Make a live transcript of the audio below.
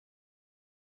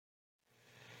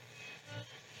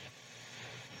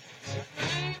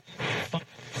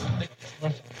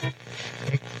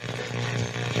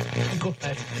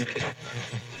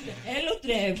Hello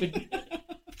Draven.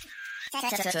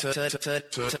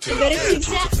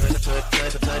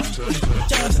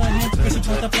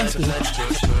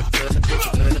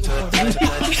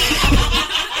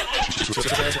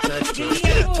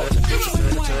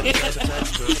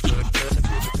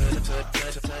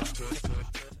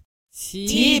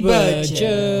 Tiba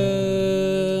je.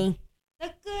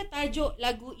 Teka tajuk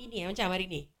lagu ini macam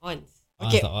hari ni. Ons.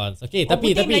 Okay. Okay,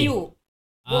 tapi Melayu.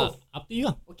 Up to you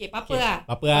lah. Okay,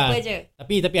 apa je.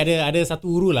 Tapi ada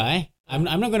satu rule lah I'm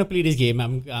not going to play this game.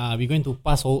 We're going to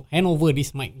hand over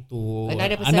this mic to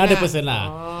another person lah.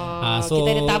 So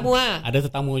kita ada tamu lah. Ada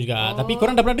tetamu juga. Tapi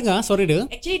korang dah pernah dengar suara dia?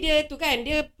 Actually dia tu kan,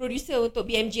 dia producer untuk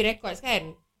BMG Records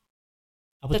kan.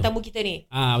 Apa tetamu tu? Kita ni.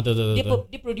 Betul.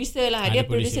 Dia producer lah. Dia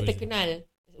producer terkenal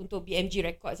untuk BMG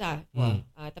Records lah.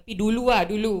 Tapi dulu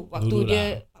waktu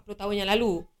dia 40 tahun yang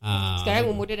lalu.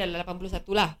 Sekarang umur dia dah 81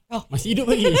 lah. Masih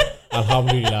hidup lagi.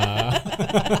 Alhamdulillah.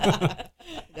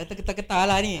 Dah terketar-ketar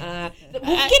lah ni.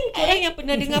 Mungkin korang yang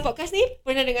pernah dengar podcast ni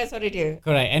pernah dengar suara dia.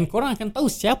 Correct. And korang akan tahu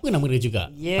siapa nama dia juga.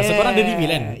 Pasal korang ada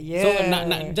reveal kan. So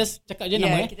nak just cakap je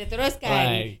nama. Kita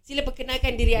teruskan. Sila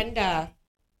perkenalkan diri anda.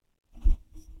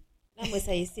 Nama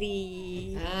saya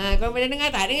Sri. Korang pernah dengar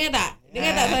tak?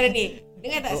 Dengar tak suara ni?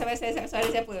 Dengar tak suara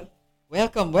siapa?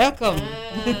 Welcome.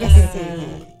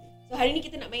 So hari ni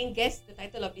kita nak main guess the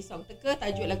title of this song. Teka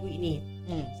tajuk lagu ini.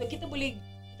 So kita boleh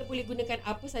gunakan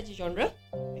apa saja genre.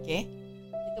 Okay.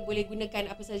 Kita boleh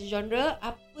gunakan apa saja genre,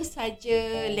 apa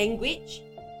saja language.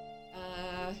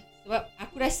 Sebab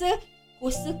aku rasa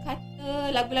kosa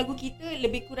kata lagu-lagu kita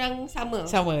lebih kurang sama.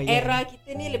 Era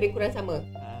kita ni lebih kurang sama.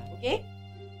 Okay.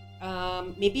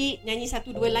 Maybe nyanyi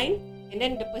 1-2 line, and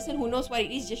then the person who knows what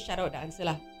it is just shout out the answer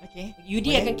lah. Okay.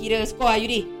 Yudi akan kira skor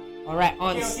Yudi. Alright,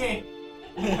 on. Okay.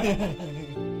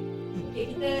 Okay,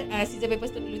 kita scissor paper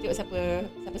stone dulu, tengok siapa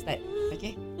start.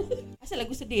 Okay. Asal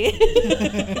lagu sedih.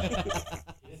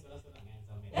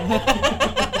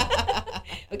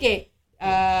 Okay.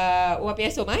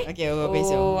 Wapiasom Okay,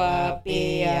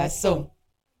 Wapiasom.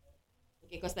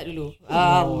 Okay, kau start dulu.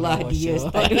 Allah, dia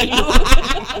start dulu.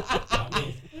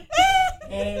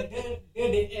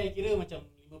 Dia kira macam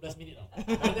 15 minit tau.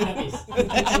 Dia habis.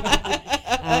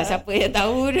 Siapa yang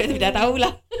tahu dah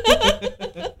tahulah.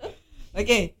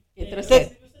 Okay,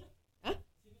 teruskan.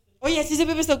 Oh ya, scissors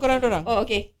paper stone korang. Oh,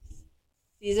 okay.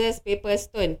 Scissors paper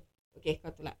stone. Okay,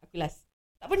 kau tolak. Aku last.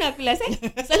 Tak pernah aku last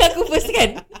Salah aku first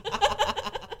kan.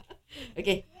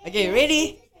 Okay,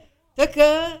 ready?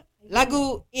 Teka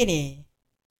lagu ini.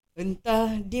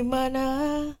 Entah di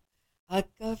mana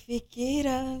akal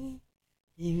fikiran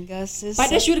hingga sesak.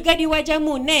 Pada syurga di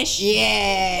wajahmu, Nash.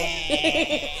 Yeah.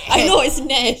 I know it's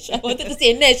Nash. I wanted to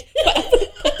say Nash.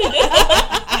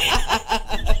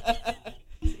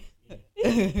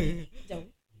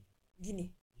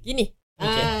 Gini.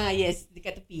 Okay. Yes,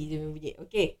 dekat tepi je bunyi.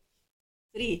 Okay,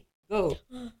 3, go.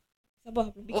 Sabar,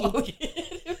 fikir. Okay.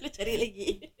 Boleh cari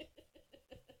lagi.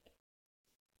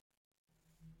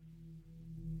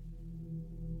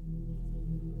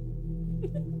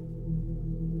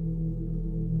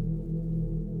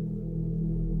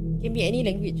 Can be any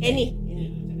language. Any.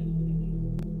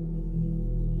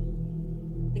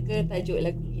 Teka tajuk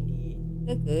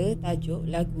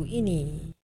lagu ini.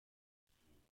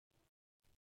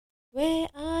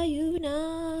 Where are you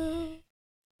now?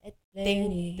 At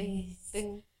Planet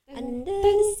Under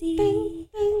the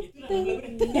Sea.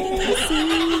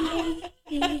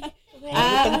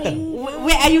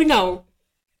 Where are you now?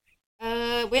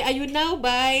 Where are you now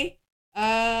by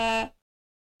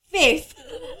Faith.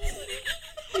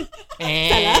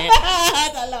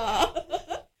 Salah.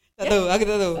 Tak tahu, aku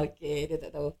tak tahu. Okay, dia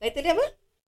tak tahu. Title dia apa?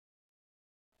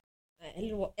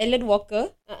 Alan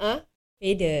Walker.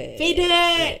 Faded.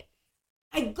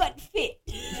 I got fate.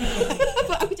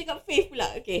 Aku cakap faith pula.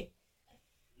 Okay.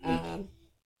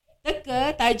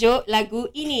 Teka tajuk lagu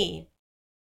ini.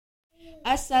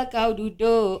 Asal kau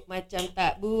duduk macam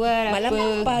tak buat apa.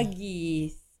 Malam pagi.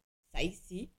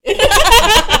 Saisi.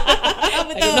 Betul.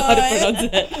 I don't know how to pronounce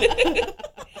that.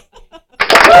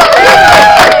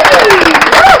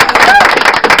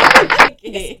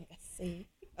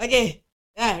 Okay.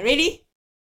 Ready?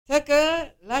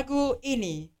 Teka lagu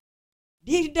ini.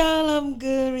 Di dalam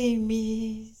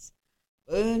gerimis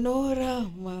penuh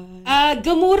rahmat.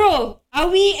 Gemuruh.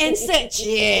 Awi and search.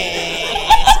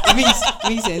 Wings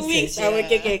and search.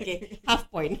 Okay. Half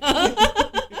point.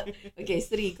 Okay,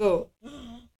 Sri, go.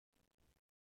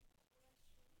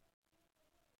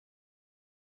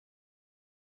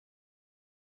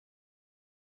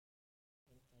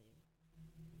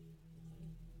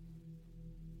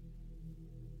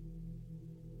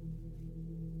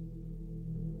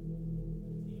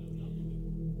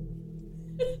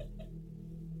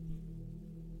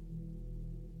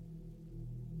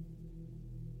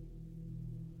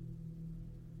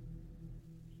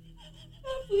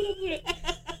 Apa.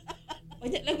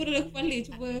 Banyak lagu dalam kepala.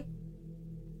 Cuba.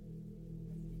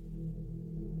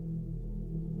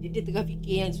 Dia tengah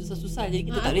fikir yang susah-susah, jadi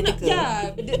kita tak boleh teka.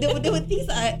 Yeah, the things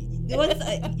the ones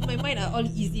in my mind are all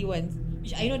easy ones,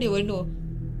 which I know they will know.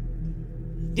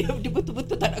 Dia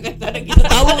betul-betul tak nak kita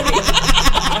tahu ni.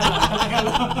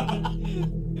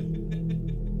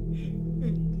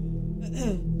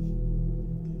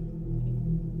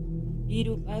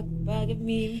 Hidup aku bagai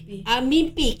mimpi.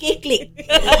 Mimpi keklik.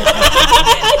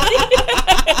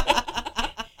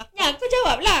 Ya, kau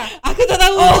jawablah. Aku tak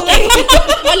tahu. Okay.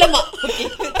 Alamak.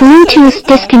 Bluetooth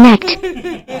disconnect.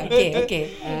 Okay.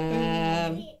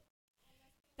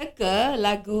 Teka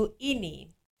lagu ini.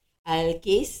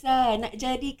 Alkisah nak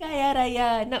jadi kaya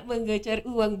raya, nak mengejar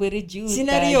uang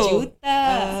berjuta-juta.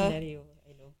 Senario.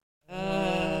 I know.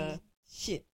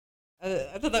 Shit.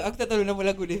 Aku tak tahu nama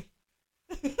lagu dia.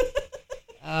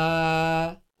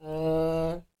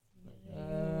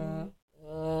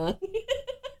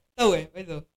 Tahu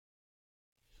betul.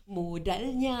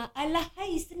 Modalnya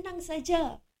alahai senang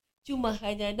saja, cuma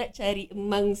hanya nak cari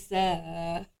mangsa.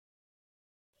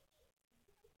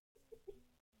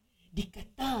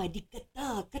 Dikata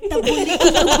kata boleh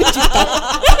uang berjuta.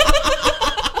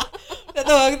 Tak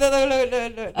tahu, aku tak tahu.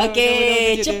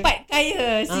 Okay, cepat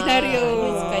kaya senario.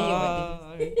 Kaya.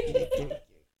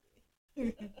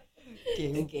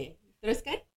 Okay.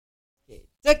 Teruskan.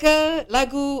 Teka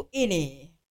lagu ini.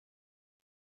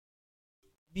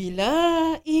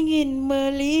 Bila ingin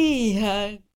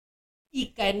melihat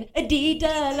Ikan di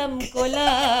dalam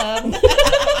kolam.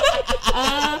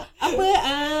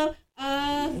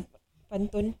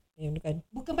 Pantun.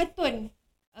 Bukan pantun.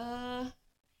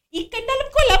 Ikan dalam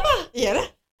kolam lah. Iyalah.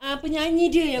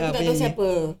 Penyanyi dia yang aku tak tahu penyanyi.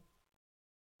 siapa.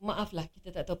 Maaflah,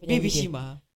 kita tak tahu penyanyi Baby dia.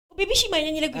 Shima. Baby Shima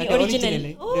nyanyi lagu ni The original.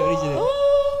 The original.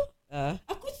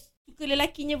 Aku suka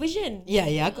lelakinya version. Ya,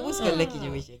 aku pun suka lelaki je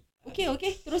version.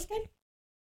 Okay, teruskan.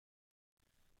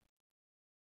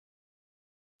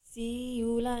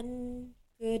 Siulan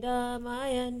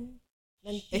kedamaian,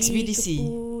 nanti Ekspedisi.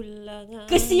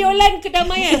 kepulangan. Kesiolan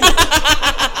kedamaian.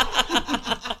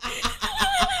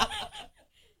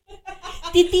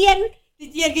 Titian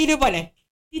kehidupan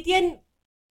Titian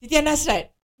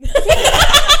hasrat.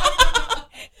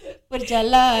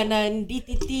 perjalanan di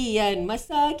titian,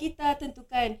 masa kita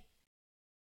tentukan.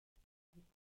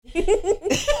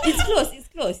 It's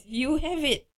close. You have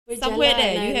it. Somewhere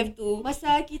there. You have to.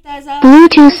 Masa kita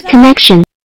Bluetooth connection.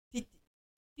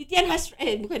 Titian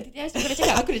hasrat. Bukan titian hasrat. Aku dah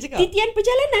cakap. Aku dah cakap. Titian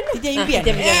perjalanan. Titian impian.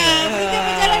 Titian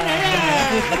perjalanan.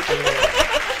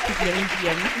 Titian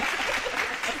impian.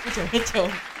 Macam.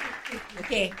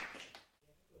 Okay.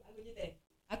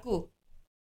 Aku.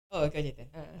 Oh, kau cerita.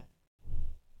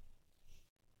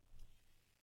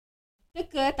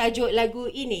 Teka tajuk lagu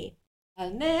ini.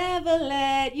 I'll never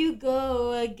let you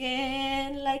go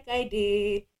again like I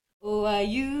did. Oh, I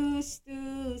used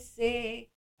to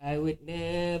say I would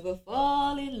never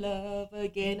fall in love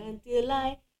again until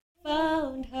I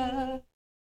found her.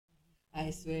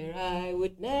 I swear I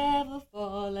would never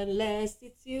fall unless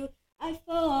it's you I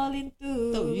fall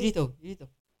into. Tahu, you tahu.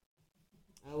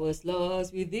 I was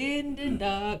lost within the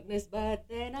darkness, but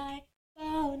then I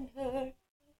found her.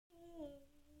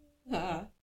 I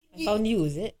found you,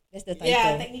 is it? That's the title.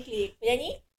 Yeah, technically.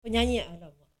 Penyanyi.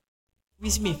 Alamak. Will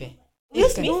Smith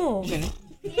Will Smith? No. Bukan.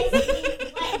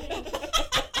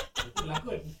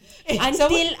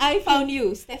 Until I Found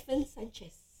You, Stephen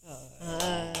Sanchez.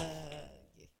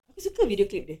 Aku suka video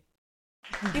klip dia.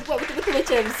 Dia buat betul-betul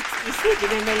macam 60s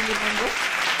dengan Marilyn Monroe.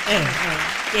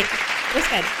 Okay,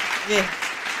 teruskan. Okay.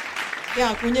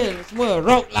 Ya, aku punya semua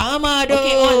rock lama dah.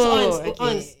 Okay,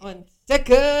 on.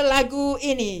 Teka lagu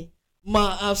ini.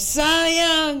 Maaf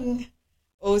sayang,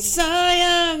 oh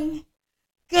sayang,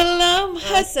 kelam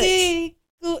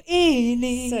hatiku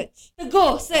ini. Search.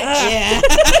 Teguh, search. Yeah.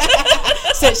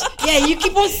 Search. Yeah, you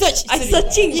keep on search. I'm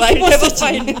searching, You but I keep on never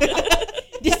searching. find.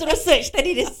 Dia suruh search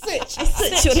tadi, dia search. I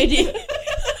search already.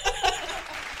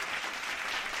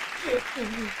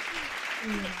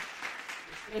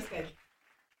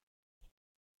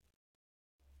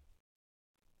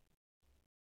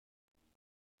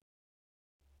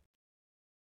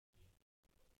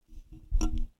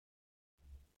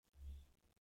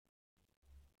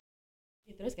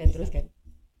 Teruskan. Teruskan.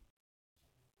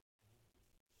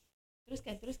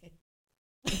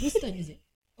 Whose turn is it?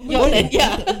 Your turn,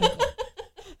 yeah.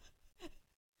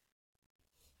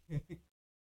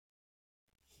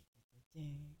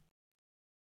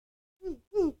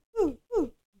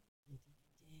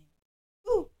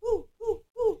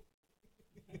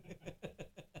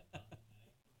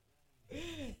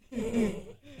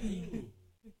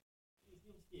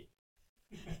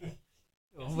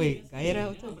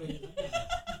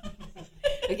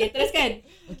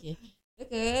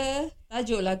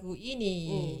 Tajuk lagu ini.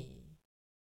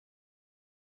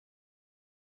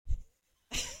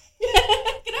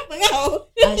 Kenapa kau?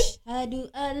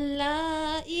 Asyhadu an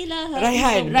la ilaha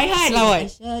Raihan. Raihan.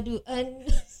 Asyhadu an.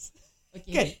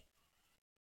 Okay. Kan?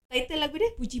 Title lagu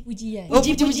dia? Puji-pujian.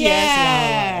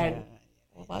 Puji-pujian.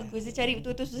 Oh, bagus dia cari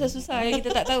betul-betul susah-susah yang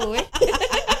kita tak tahu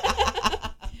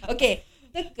Okey,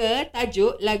 teka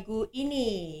tajuk lagu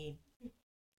ini.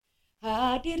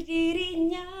 Hadir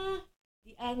dirinya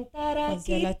di antara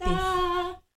Fazal kita,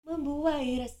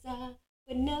 membuai rasa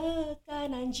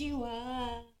penekanan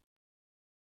jiwa.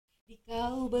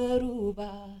 Kau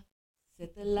berubah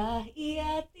setelah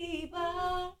ia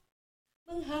tiba,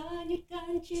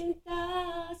 menghanyutkan cinta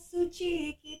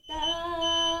suci kita.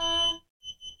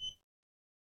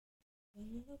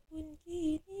 Walaupun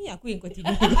kini aku yang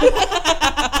continue.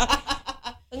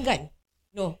 Enggan.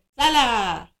 No.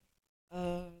 Salah.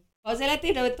 Fazal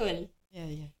Latif dah betul. Ya.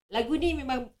 Lagu ni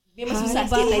memang susah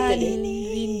sikit title dia.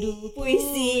 Rindu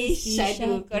Puisi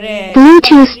Syahdu. Correct.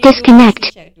 Bluetooth disconnect.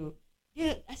 Syahdu.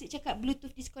 Dia asyik cakap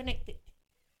Bluetooth disconnected.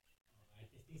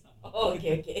 Oh,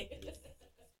 okay.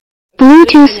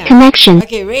 Bluetooth connection.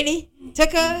 Okay, ready?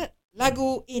 Teka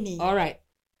lagu ini. Alright.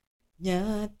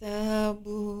 Nyata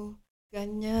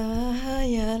bukannya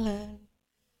hayalan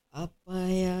apa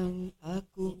yang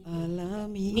aku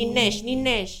alami.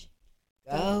 Ninesh.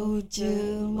 Kau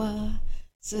jelma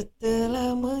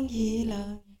setelah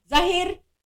menghilang. Zahir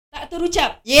tak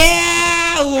terucap.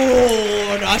 Yeah!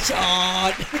 Oh,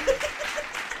 dahsyat.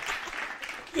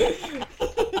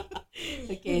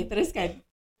 Okay, teruskan.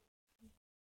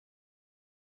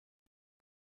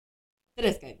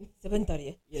 Sebentar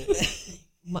ya. Yeah.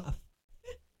 Maaf.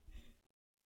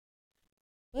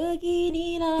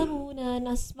 Beginilah munan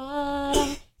asmara,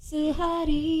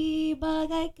 sehari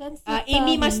bagaikan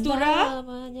Amy Mastura,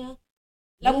 lamanya.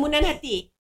 Lamunan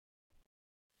Hati.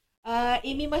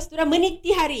 Amy Mastura,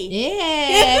 Meniti Hari.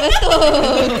 Yeah,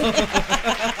 betul.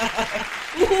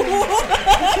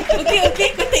 Okay,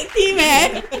 kau take team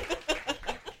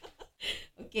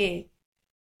Okay.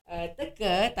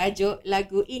 Teka tajuk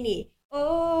lagu ini.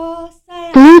 Oh,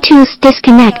 sayang. Bluetooth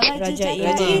disconnect. Raja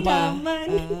Idaman.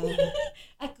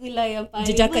 Akulah yang paling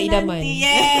Jejaka idaman. menanti.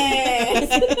 Yes.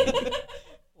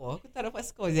 Oh, aku tak dapat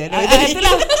skor je.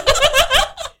 Itulah.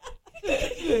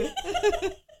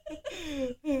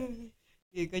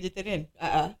 Okay, kau veteran.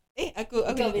 Aku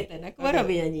veteran. Aku baru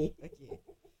habis nyanyi.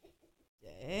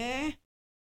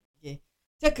 Okay.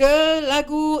 Teka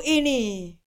lagu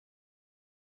ini.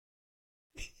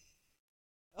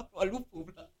 Aku lupa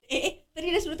pula. Tadi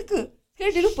dah suruh teka.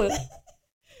 Sekarang dia lupa.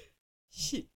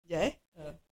 Shit. Sekejap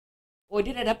Oh,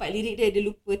 dia dah dapat lirik dia. Dia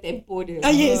lupa tempo dia.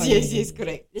 Yes,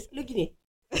 correct. Dia selalu gini.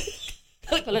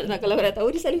 Kalau nak tahu,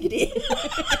 dia selalu gini.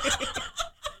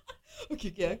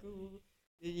 Okay,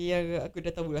 aku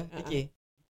dah tahu lah. Okay.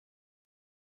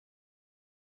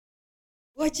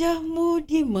 Wajahmu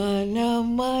di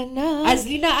mana-mana.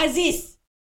 Azlina Aziz.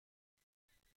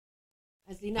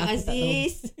 Aku tak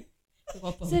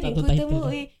tahu. Sering ku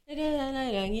temui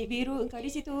langit biru, engkau di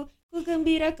situ. Ku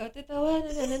gembira, kau tertawa.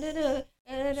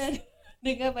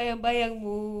 Dengan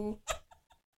bayang-bayangmu.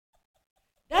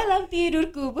 Dalam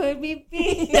tidurku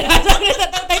bermimpi. Saya tak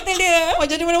tahu title dia.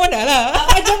 Macam di mana-mana lah.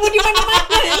 Wajahmu di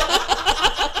mana-mana.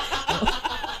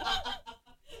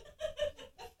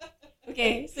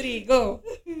 Okay, Sri, go.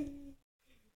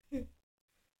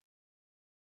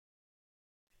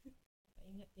 Tak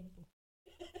ingat tempo.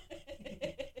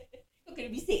 Kau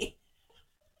kena bisik.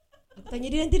 Aku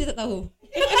tanya dia nanti dia tak tahu.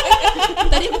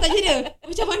 Tadi aku tanya dia,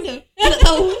 macam mana? Dia tak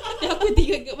tahu. Dan aku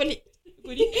tinggal balik.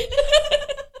 Aku ni.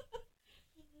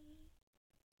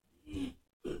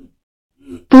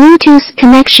 Bluetooth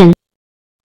connection.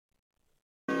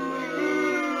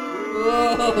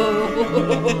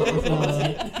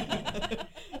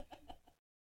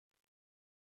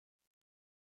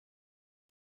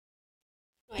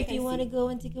 If you wanna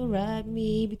go and take a ride,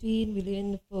 me between Willie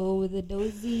and the foe with a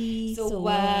dozy. So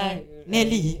what?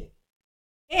 Nelly.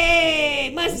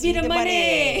 Hey, must be the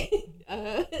money.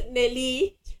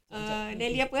 Nelly.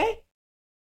 Nelly apa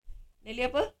Nelly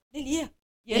apa? Nelly lah.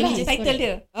 Yalah, Nelly, title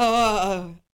dia.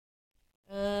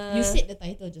 You said the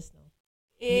title just now.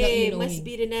 Must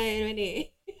be the night money.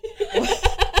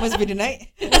 Must be the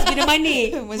night. Must be the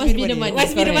money. Must be the money.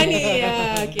 Must be the money.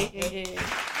 Okay.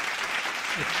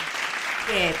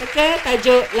 Okay, teka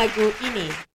tajuk lagu ini.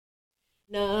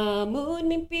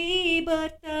 Namun mimpi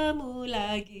bertemu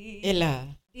lagi. Ella.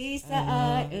 Di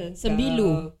saat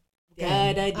Sembilu.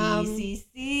 tiada di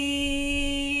sisi.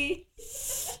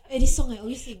 This song I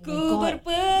always sing. Ku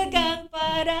berpegang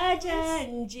pada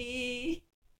janji.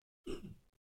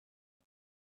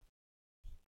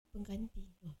 Pengganti.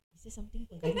 Is there something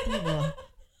pengganti bawah?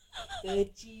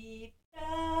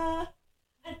 Tercipta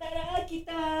antara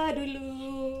kita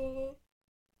dulu.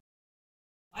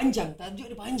 Panjang, tajuk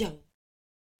dia panjang.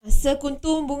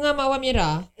 Sekuntum bunga mawar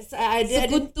merah.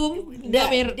 Sekuntum bunga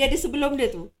merah. Dia ada sebelum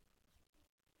dia tu.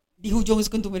 Di hujung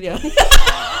sekuntum dia.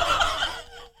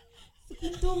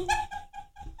 Sekuntum.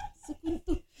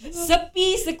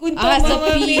 Sepi sekuntum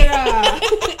mawar merah.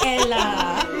 Ella.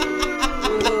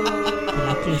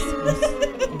 Close.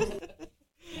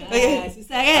 Okay.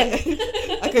 Susah kan?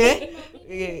 Okay.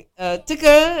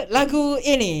 Teka lagu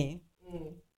ini.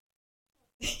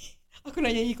 Aku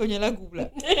nak nyanyi kau nyanyi lagu pula.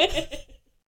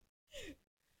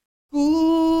 Ku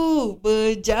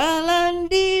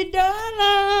berjalan di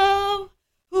dalam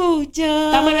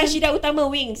hujan. Taman Rashidah Utama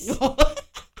Wings.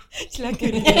 Celaka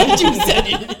dia laju Ustaz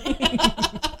ni.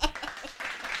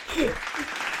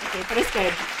 Okay,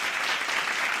 teruskan.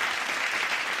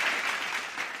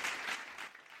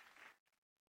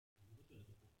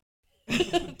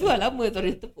 Tu lah lama tu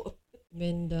dia tepuk.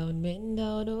 Man down,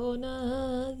 oh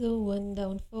another one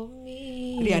down for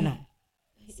me. Rihanna.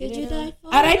 Said you die for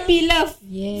R.I.P. Love.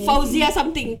 Yeah. Fauzia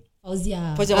something.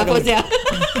 Fauzia. Fauzia.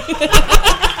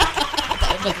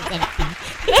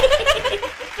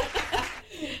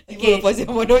 Okay. Fauzia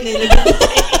bodoh nyanyi lagu.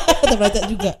 Tak belajar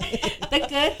juga.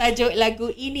 Teka tajuk lagu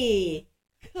ini.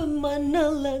 Kemana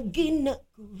lagi nak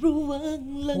ku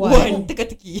ruang langit. Wan,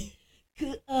 teka-teki.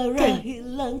 Ke arah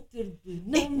hilang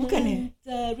terbenam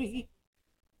mentari.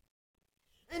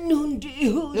 Nundi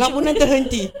hujung. Lamunan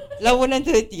terhenti.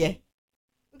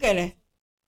 Bukan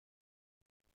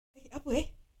apa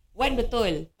One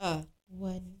betul. 1,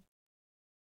 2,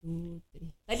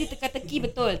 3. Tadi teka-teki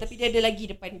betul. Tapi dia ada lagi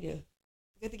depan dia.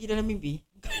 Teka-teki dalam mimpi.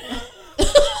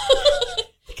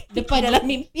 Depan dalam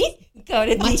mimpi. Kau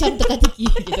ada Macam teka-teki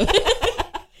gitu.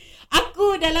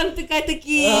 Aku dalam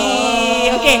teka-teki.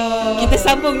 Okay, kita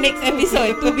sambung next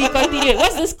episode. To be continued.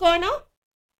 What's the score now?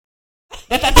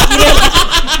 Dah tak terkira.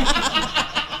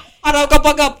 Harap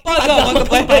kapal-kapal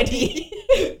padi.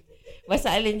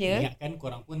 Masalahnya ingatkan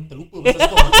korang pun terlupa pasal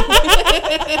skor.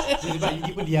 Sebab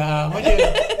Yuki pun diam aja.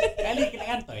 Kali kena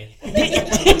kantoi.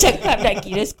 dia cakap nak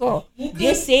kira skor.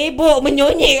 Dia sibuk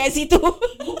menyonyek kat situ.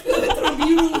 Muka terus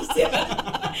biru.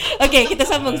 Okay, kita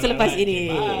sambung selepas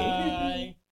ini. Bye.